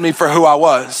accepted me for who I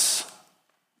was.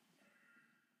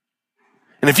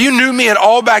 And if you knew me at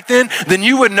all back then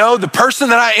you would know the person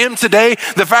that I am today,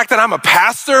 the fact that I'm a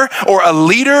pastor or a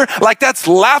leader, like that's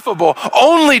laughable.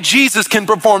 Only Jesus can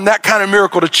perform that kind of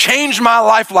miracle to change my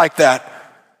life like that,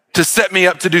 to set me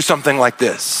up to do something like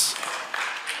this.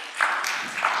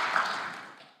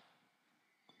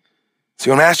 So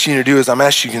what I'm asking you to do is I'm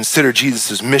asking you to consider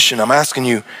Jesus' mission. I'm asking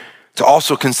you to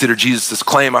also consider Jesus'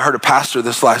 claim. I heard a pastor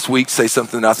this last week say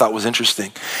something that I thought was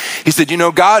interesting. He said,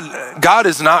 God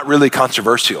is not really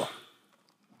controversial.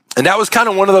 And that was kind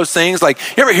of one of those things, like,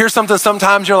 you ever hear something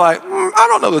sometimes you're like, I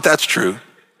don't know that that's true.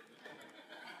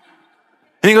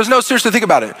 And he goes, no, seriously, think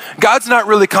about it. God's not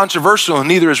really controversial, and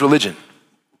neither is religion.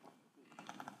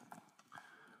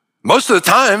 Most of the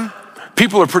time,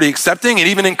 people are pretty accepting and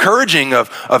even encouraging of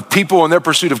people in their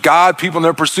pursuit of God, people in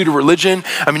their pursuit of religion.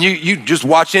 I mean, you just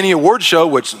watch any award show,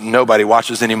 which nobody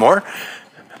watches anymore.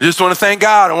 You just want to thank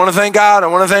God. I want to thank God. I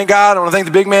want to thank God. I want to thank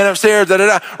the big man upstairs,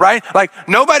 right? Like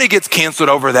nobody gets canceled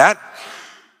over that.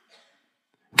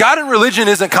 God and religion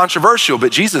isn't controversial,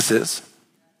 but Jesus is.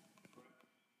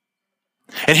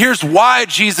 And here's why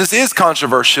Jesus is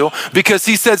controversial, because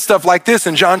he said stuff like this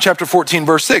in John chapter 14,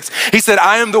 verse 6. He said,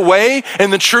 I am the way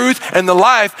and the truth and the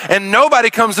life, and nobody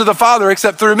comes to the Father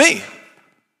except through me.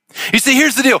 You see,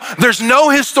 here's the deal. There's no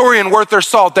historian worth their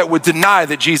salt that would deny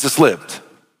that Jesus lived.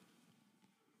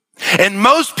 And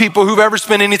most people who've ever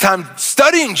spent any time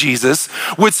studying Jesus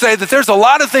would say that there's a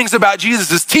lot of things about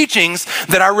Jesus' teachings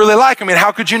that I really like. I mean,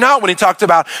 how could you not when he talked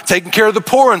about taking care of the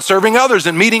poor and serving others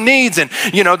and meeting needs and,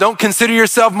 don't consider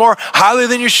yourself more highly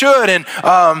than you should and,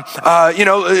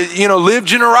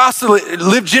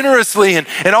 live generously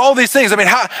and all these things. I mean,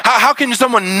 how can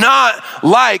someone not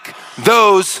like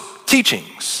those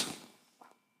teachings?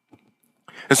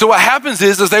 And so what happens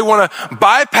is they want to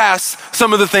bypass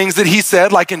some of the things that he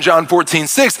said, like in John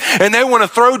 14:6, and they want to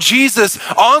throw Jesus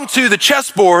onto the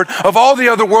chessboard of all the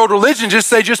other world religions.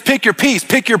 Just pick your piece,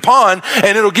 pick your pawn,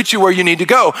 and it'll get you where you need to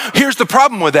go. Here's the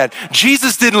problem with that.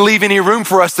 Jesus didn't leave any room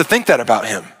for us to think that about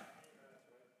him.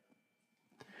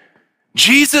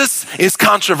 Jesus is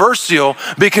controversial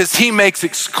because he makes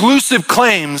exclusive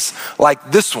claims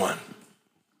like this one.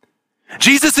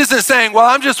 Jesus isn't saying, well,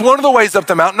 I'm just one of the ways up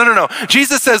the mountain. No.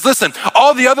 Jesus says, listen,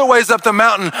 all the other ways up the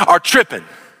mountain are tripping.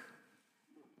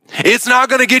 It's not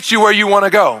going to get you where you want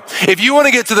to go. If you want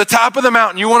to get to the top of the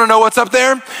mountain, you want to know what's up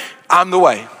there? I'm the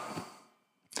way.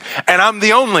 And I'm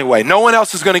the only way. No one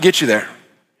else is going to get you there.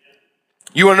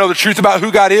 You want to know the truth about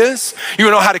who God is? You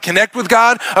want to know how to connect with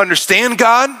God, understand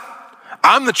God?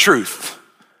 I'm the truth.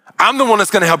 I'm the one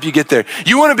that's going to help you get there.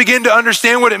 You want to begin to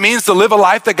understand what it means to live a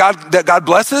life that God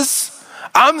blesses?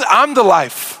 I'm the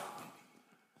life.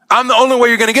 I'm the only way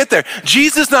you're going to get there.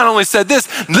 Jesus not only said this,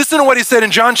 listen to what he said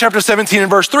in John chapter 17 and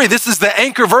verse 3. This is the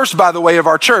anchor verse, by the way, of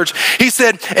our church. He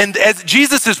said, and as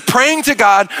Jesus is praying to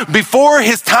God before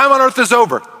his time on earth is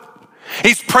over,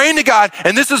 he's praying to God,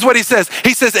 and this is what he says.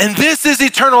 He says, and this is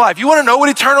eternal life. You want to know what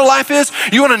eternal life is?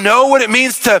 You want to know what it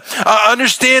means to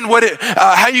understand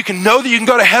how you can know that you can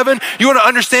go to heaven? You want to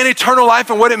understand eternal life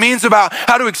and what it means about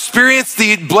how to experience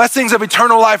the blessings of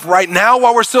eternal life right now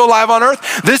while we're still alive on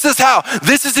earth? This is how.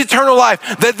 This is eternal life,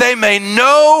 that they may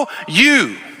know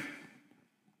you,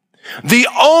 the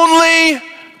only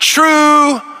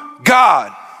true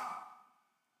God.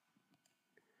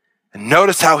 And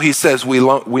notice how he says we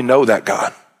know that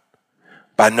God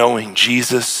by knowing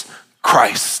Jesus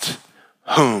Christ,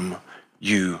 whom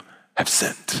you have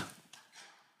sent.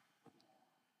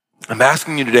 I'm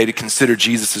asking you today to consider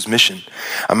Jesus' mission.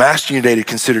 I'm asking you today to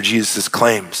consider Jesus'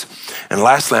 claims. And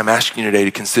lastly, I'm asking you today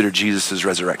to consider Jesus'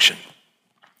 resurrection.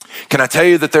 Can I tell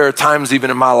you that there are times even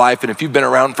in my life, and if you've been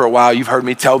around for a while, you've heard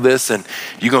me tell this, and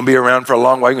you're going to be around for a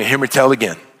long while, you're going to hear me tell it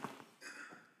again.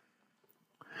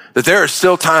 That there are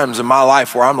still times in my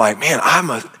life where I'm like, man,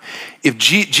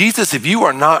 Jesus, if you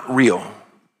are not real,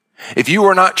 if you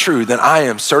are not true, then I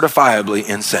am certifiably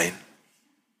insane.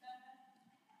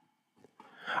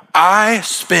 I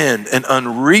spend an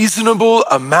unreasonable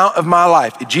amount of my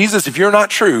life. Jesus, if you're not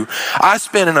true, I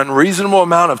spend an unreasonable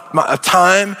amount of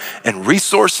time and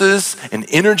resources and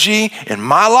energy in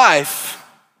my life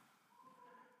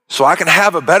so I can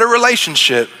have a better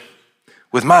relationship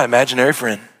with my imaginary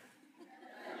friend.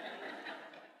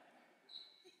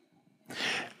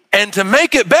 And to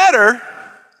make it better,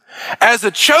 as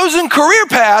a chosen career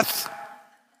path,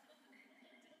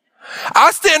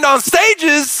 I stand on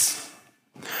stages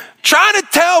trying to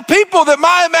tell people that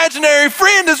my imaginary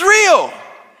friend is real.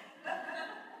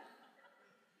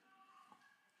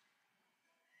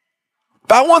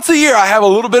 About once a year, I have a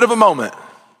little bit of a moment.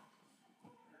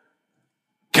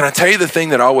 Can I tell you the thing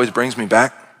that always brings me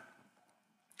back?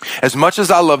 As much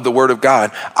as I love the Word of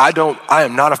God, I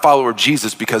am not a follower of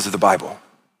Jesus because of the Bible.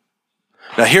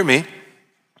 Now hear me,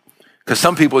 because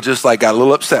some people just got a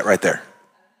little upset right there.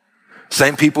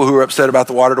 Same people who are upset about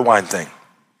the water to wine thing.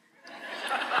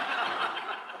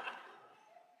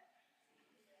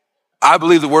 I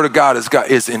believe the Word of God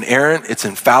is inerrant, it's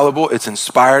infallible, it's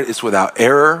inspired, it's without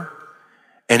error,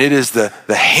 and it is the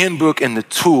handbook and the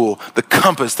tool, the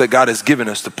compass that God has given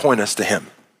us to point us to Him.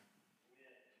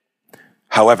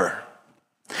 However,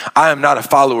 I am not a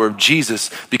follower of Jesus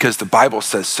because the Bible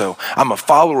says so. I'm a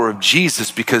follower of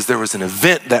Jesus because there was an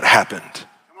event that happened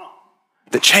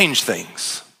that changed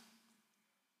things.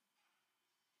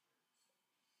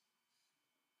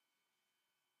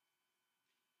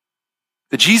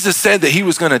 That Jesus said that he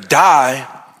was going to die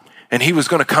and he was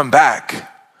going to come back.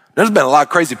 There's been a lot of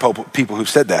crazy people who've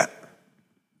said that.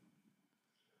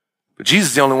 But Jesus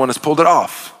is the only one that's pulled it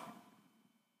off.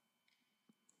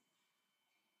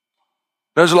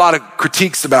 There's a lot of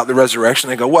critiques about the resurrection.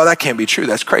 They go, well, that can't be true.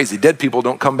 That's crazy. Dead people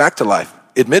don't come back to life.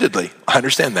 Admittedly, I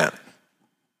understand that.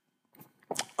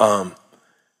 And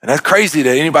that's crazy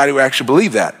that anybody would actually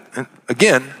believe that. And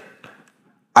again,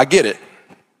 I get it.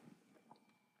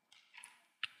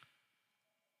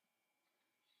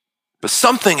 But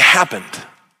something happened.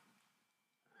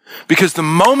 Because the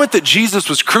moment that Jesus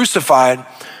was crucified,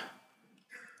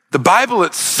 the Bible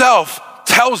itself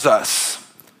tells us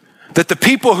that the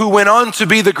people who went on to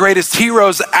be the greatest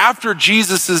heroes after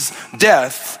Jesus'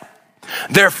 death,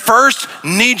 their first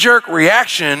knee-jerk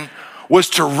reaction was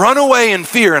to run away in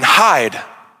fear and hide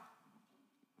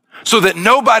so that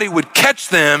nobody would catch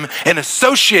them and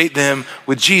associate them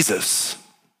with Jesus,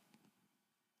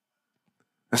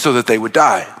 and so that they would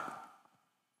die.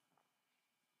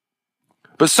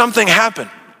 But something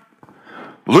happened.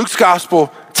 Luke's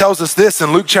gospel tells us this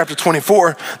in Luke chapter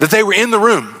 24, that they were in the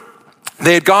room.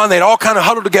 They had gone, they'd all kind of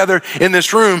huddled together in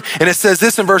this room. And it says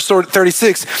this in verse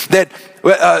 36, that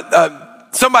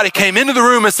somebody came into the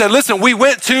room and said, listen, we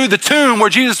went to the tomb where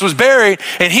Jesus was buried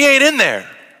and he ain't in there.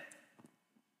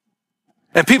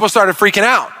 And people started freaking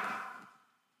out.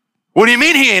 What do you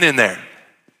mean he ain't in there?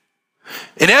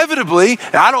 Inevitably,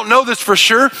 I don't know this for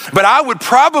sure, but I would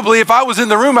probably, if I was in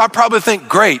the room, I'd probably think,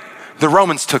 great, the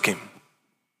Romans took him.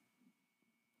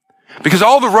 Because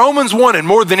all the Romans wanted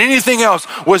more than anything else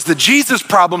was the Jesus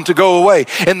problem to go away.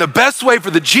 And the best way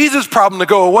for the Jesus problem to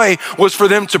go away was for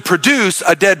them to produce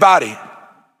a dead body.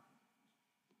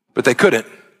 But they couldn't.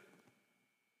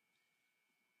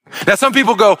 Now some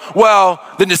people go, well,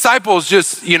 the disciples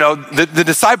just, the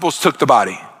disciples took the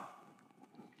body.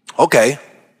 Okay.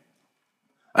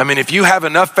 I mean, if you have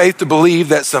enough faith to believe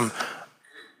that some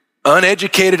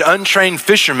uneducated, untrained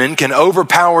fishermen can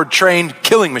overpower trained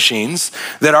killing machines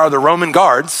that are the Roman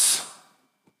guards,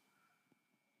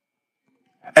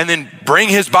 and then bring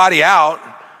his body out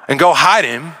and go hide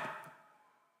him,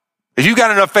 if you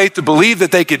got enough faith to believe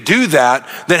that they could do that,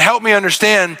 then help me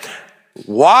understand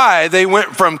why they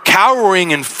went from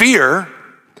cowering in fear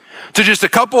to just a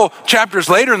couple chapters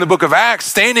later in the book of Acts,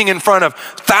 standing in front of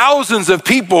thousands of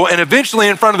people and eventually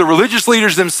in front of the religious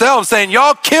leaders themselves saying,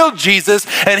 y'all killed Jesus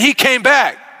and he came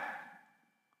back.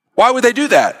 Why would they do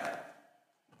that?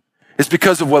 It's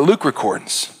because of what Luke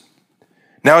records.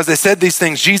 Now, as they said these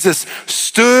things, Jesus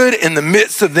stood in the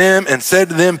midst of them and said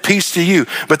to them, peace to you.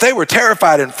 But they were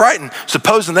terrified and frightened,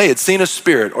 supposing they had seen a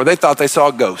spirit or they thought they saw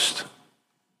a ghost.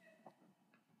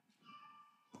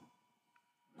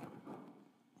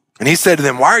 And he said to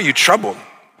them, why are you troubled?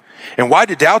 And why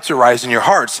did doubts arise in your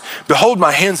hearts? Behold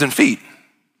my hands and feet.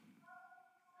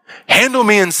 Handle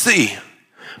me and see,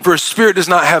 for a spirit does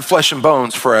not have flesh and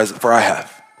bones, for I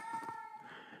have.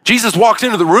 Jesus walks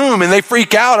into the room and they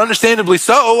freak out, understandably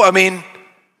so. I mean,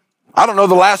 I don't know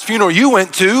the last funeral you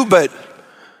went to, but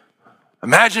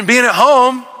imagine being at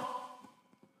home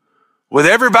with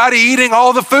everybody eating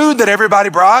all the food that everybody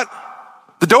brought.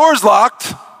 The door's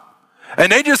locked. And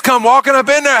they just come walking up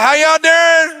in there. How y'all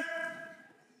doing?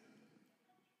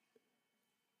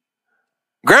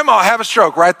 Grandma have a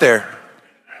stroke right there.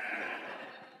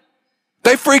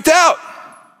 They freaked out.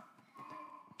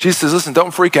 Jesus says, listen,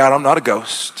 don't freak out. I'm not a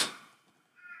ghost.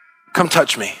 Come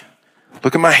touch me.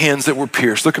 Look at my hands that were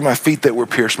pierced. Look at my feet that were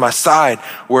pierced. My side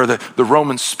where the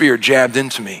Roman spear jabbed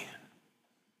into me.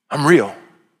 I'm real.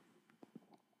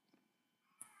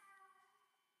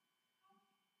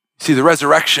 See, the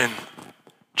resurrection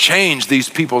changed these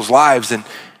people's lives. And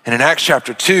in Acts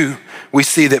chapter 2, we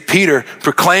see that Peter,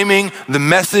 proclaiming the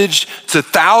message to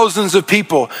thousands of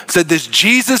people, said, this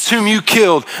Jesus whom you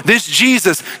killed, this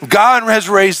Jesus God has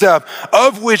raised up,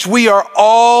 of which we are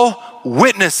all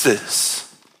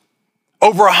witnesses.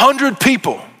 Over 100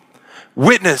 people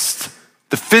witnessed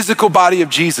the physical body of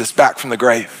Jesus back from the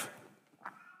grave.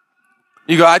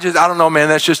 You go, I don't know, man,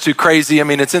 that's just too crazy. I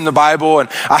mean, it's in the Bible. And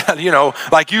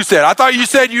like you said, I thought you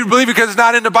said you'd believe it because it's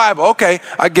not in the Bible. Okay,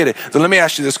 I get it. So let me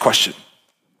ask you this question.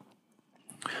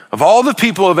 Of all the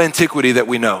people of antiquity that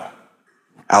we know,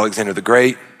 Alexander the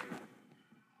Great,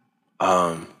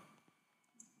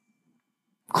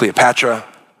 Cleopatra,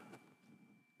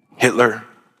 Hitler,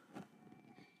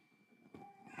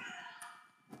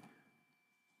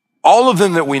 all of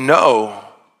them that we know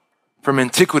from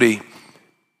antiquity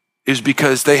is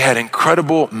because they had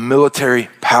incredible military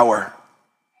power.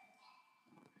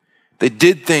 They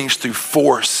did things through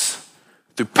force,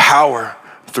 through power,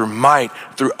 through might,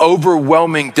 through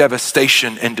overwhelming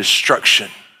devastation and destruction.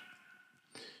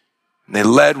 And they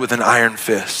led with an iron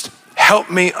fist. Help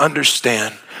me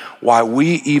understand why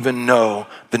we even know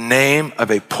the name of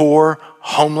a poor,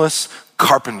 homeless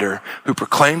carpenter who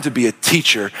proclaimed to be a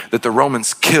teacher that the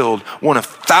Romans killed, one of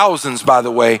thousands, by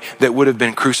the way, that would have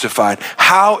been crucified.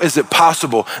 How is it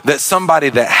possible that somebody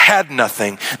that had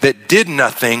nothing, that did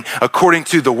nothing according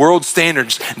to the world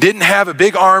standards, didn't have a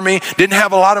big army, didn't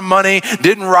have a lot of money,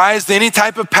 didn't rise to any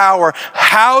type of power,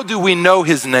 how do we know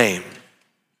his name?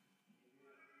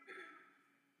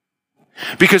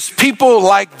 Because people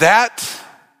like that,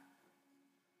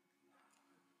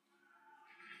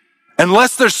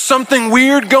 unless there's something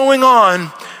weird going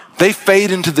on, they fade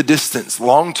into the distance,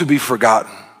 long to be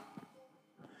forgotten,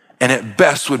 and at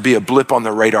best would be a blip on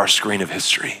the radar screen of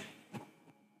history.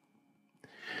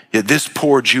 Yet this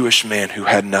poor Jewish man who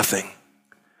had nothing,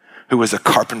 who was a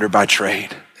carpenter by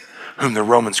trade, whom the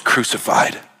Romans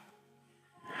crucified,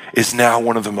 is now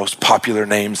one of the most popular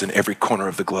names in every corner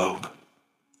of the globe.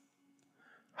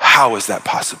 How is that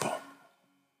possible?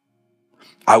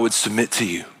 I would submit to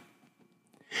you,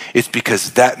 it's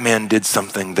because that man did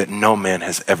something that no man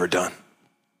has ever done.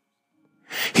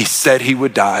 He said he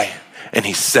would die, and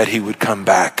he said he would come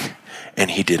back,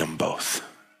 and he did them both.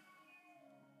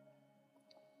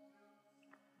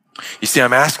 You see,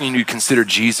 I'm asking you to consider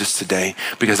Jesus today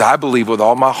because I believe with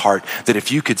all my heart that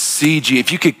if you could see,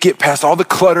 if you could get past all the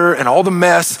clutter and all the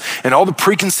mess and all the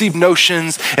preconceived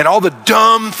notions and all the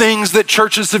dumb things that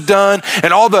churches have done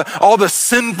and all the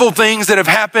sinful things that have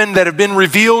happened that have been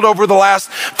revealed over the last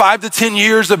 5 to 10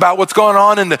 years about what's going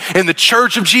on in the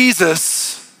church of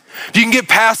Jesus. If you can get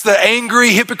past the angry,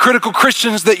 hypocritical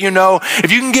Christians that you know,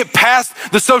 if you can get past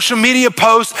the social media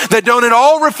posts that don't at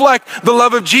all reflect the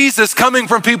love of Jesus coming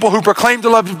from people who proclaim the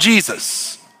love of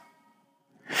Jesus,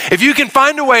 if you can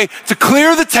find a way to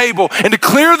clear the table and to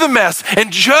clear the mess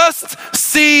and just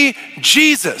see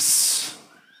Jesus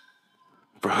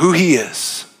for who he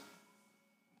is,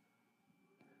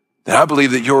 then I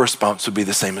believe that your response would be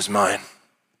the same as mine.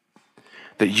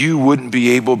 That you wouldn't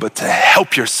be able but to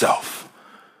help yourself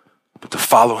but to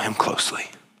follow him closely.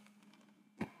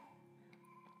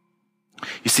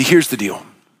 You see, here's the deal.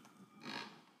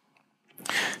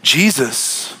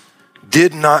 Jesus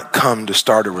did not come to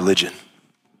start a religion.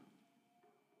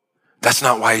 That's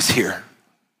not why he's here.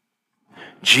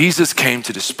 Jesus came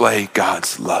to display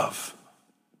God's love.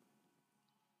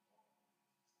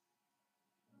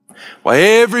 While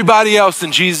everybody else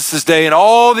in Jesus' day and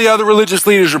all the other religious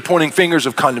leaders are pointing fingers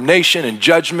of condemnation and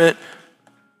judgment,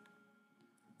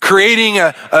 creating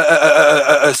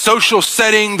a social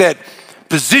setting that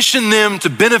positioned them to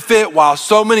benefit while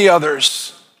so many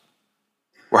others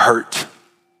were hurt.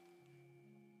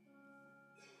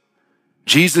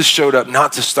 Jesus showed up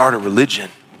not to start a religion,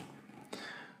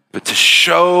 but to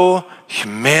show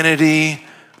humanity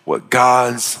what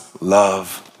God's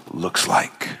love looks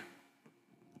like.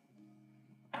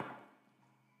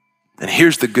 And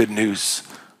here's the good news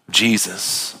of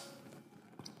Jesus.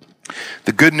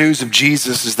 The good news of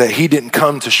Jesus is that he didn't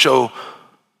come to show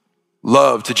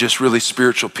love to just really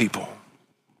spiritual people.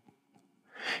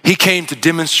 He came to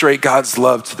demonstrate God's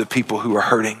love to the people who are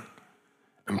hurting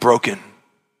and broken,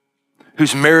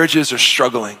 whose marriages are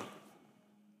struggling,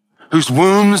 whose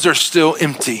wombs are still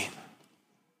empty.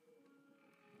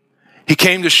 He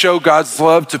came to show God's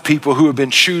love to people who have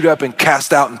been chewed up and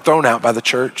cast out and thrown out by the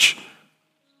church.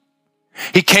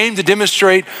 He came to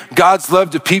demonstrate God's love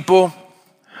to people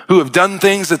who have done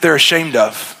things that they're ashamed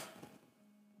of.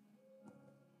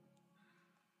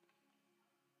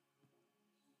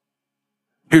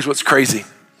 Here's what's crazy.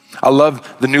 I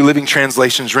love the New Living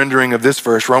Translation's rendering of this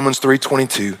verse, Romans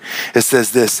 3:22. It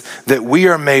says this, that we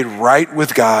are made right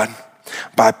with God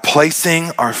by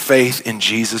placing our faith in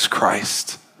Jesus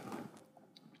Christ.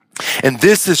 And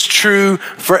this is true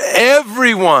for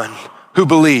everyone who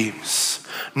believes,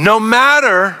 no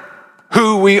matter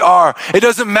who we are. It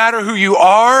doesn't matter who you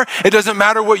are. It doesn't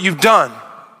matter what you've done.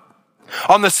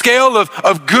 On the scale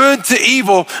of good to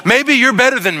evil, maybe you're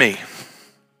better than me.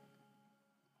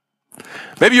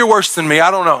 Maybe you're worse than me. I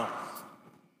don't know.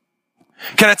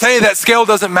 Can I tell you that scale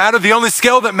doesn't matter? The only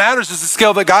scale that matters is the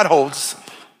scale that God holds.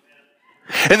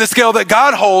 And the scale that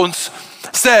God holds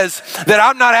says that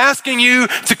I'm not asking you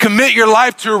to commit your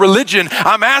life to a religion.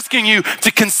 I'm asking you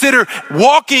to consider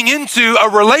walking into a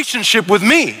relationship with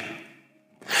me.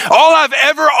 All I've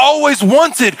ever always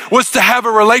wanted was to have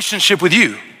a relationship with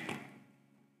you.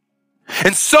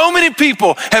 And so many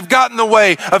people have gotten in the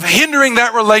way of hindering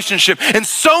that relationship. And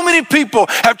so many people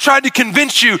have tried to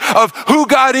convince you of who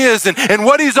God is and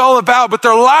what he's all about, but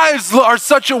their lives are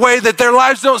such a way that their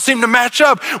lives don't seem to match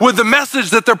up with the message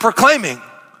that they're proclaiming.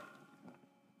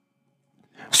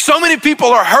 So many people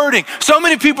are hurting. So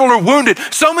many people are wounded.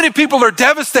 So many people are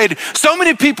devastated. So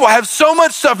many people have so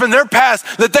much stuff in their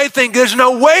past that they think there's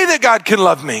no way that God can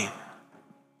love me.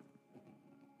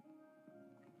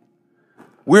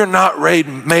 We're not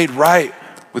made right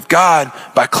with God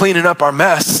by cleaning up our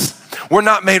mess. We're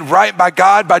not made right by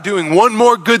God by doing one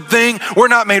more good thing. We're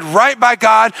not made right by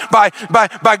God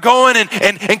by going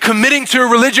and committing to a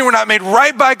religion. We're not made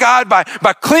right by God by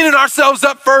cleaning ourselves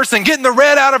up first and getting the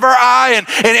red out of our eye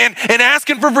and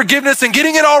asking for forgiveness and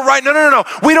getting it all right. No.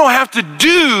 We don't have to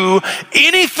do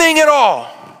anything at all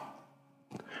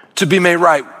to be made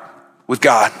right with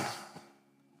God.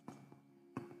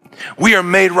 We are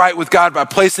made right with God by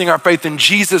placing our faith in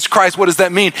Jesus Christ. What does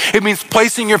that mean? It means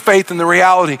placing your faith in the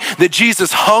reality that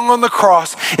Jesus hung on the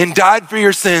cross and died for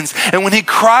your sins. And when he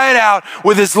cried out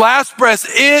with his last breath,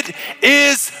 "It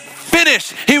is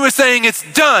finished," he was saying, it's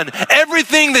done.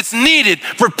 Everything that's needed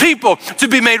for people to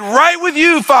be made right with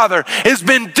you, Father, has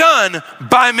been done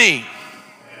by me.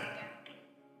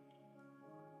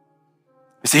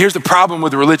 You see, here's the problem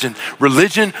with religion.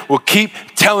 Religion will keep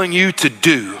telling you to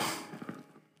do.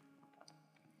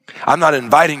 I'm not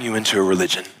inviting you into a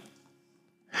religion.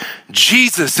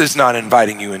 Jesus is not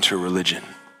inviting you into a religion.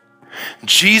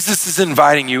 Jesus is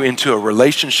inviting you into a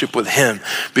relationship with him,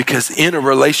 because in a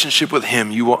relationship with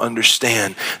him, you will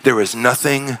understand there is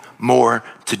nothing more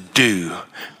to do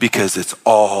because it's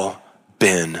all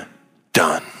been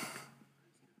done.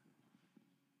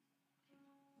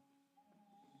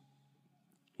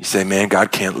 You say, man,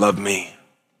 God can't love me.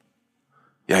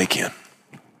 Yeah, he can.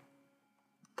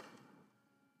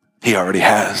 He already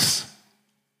has.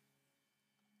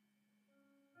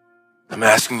 I'm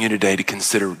asking you today to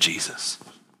consider Jesus.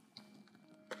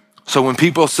 So when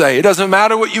people say, it doesn't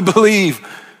matter what you believe,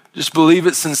 just believe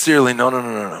it sincerely.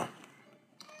 No.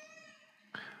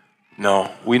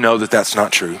 No, we know that that's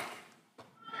not true.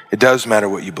 It does matter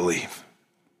what you believe.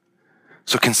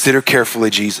 So consider carefully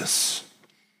Jesus,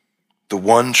 the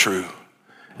one true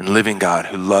and living God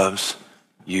who loves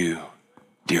you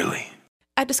dearly.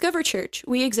 At Discover Church,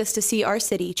 we exist to see our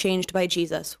city changed by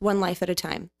Jesus, one life at a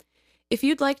time. If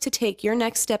you'd like to take your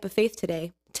next step of faith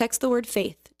today, text the word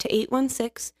faith to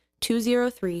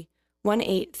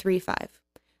 816-203-1835.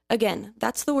 Again,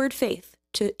 that's the word faith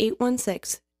to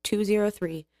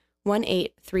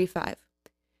 816-203-1835.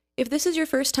 If this is your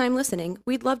first time listening,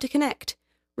 we'd love to connect.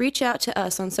 Reach out to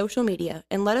us on social media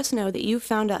and let us know that you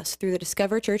found us through the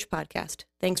Discover Church podcast.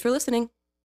 Thanks for listening.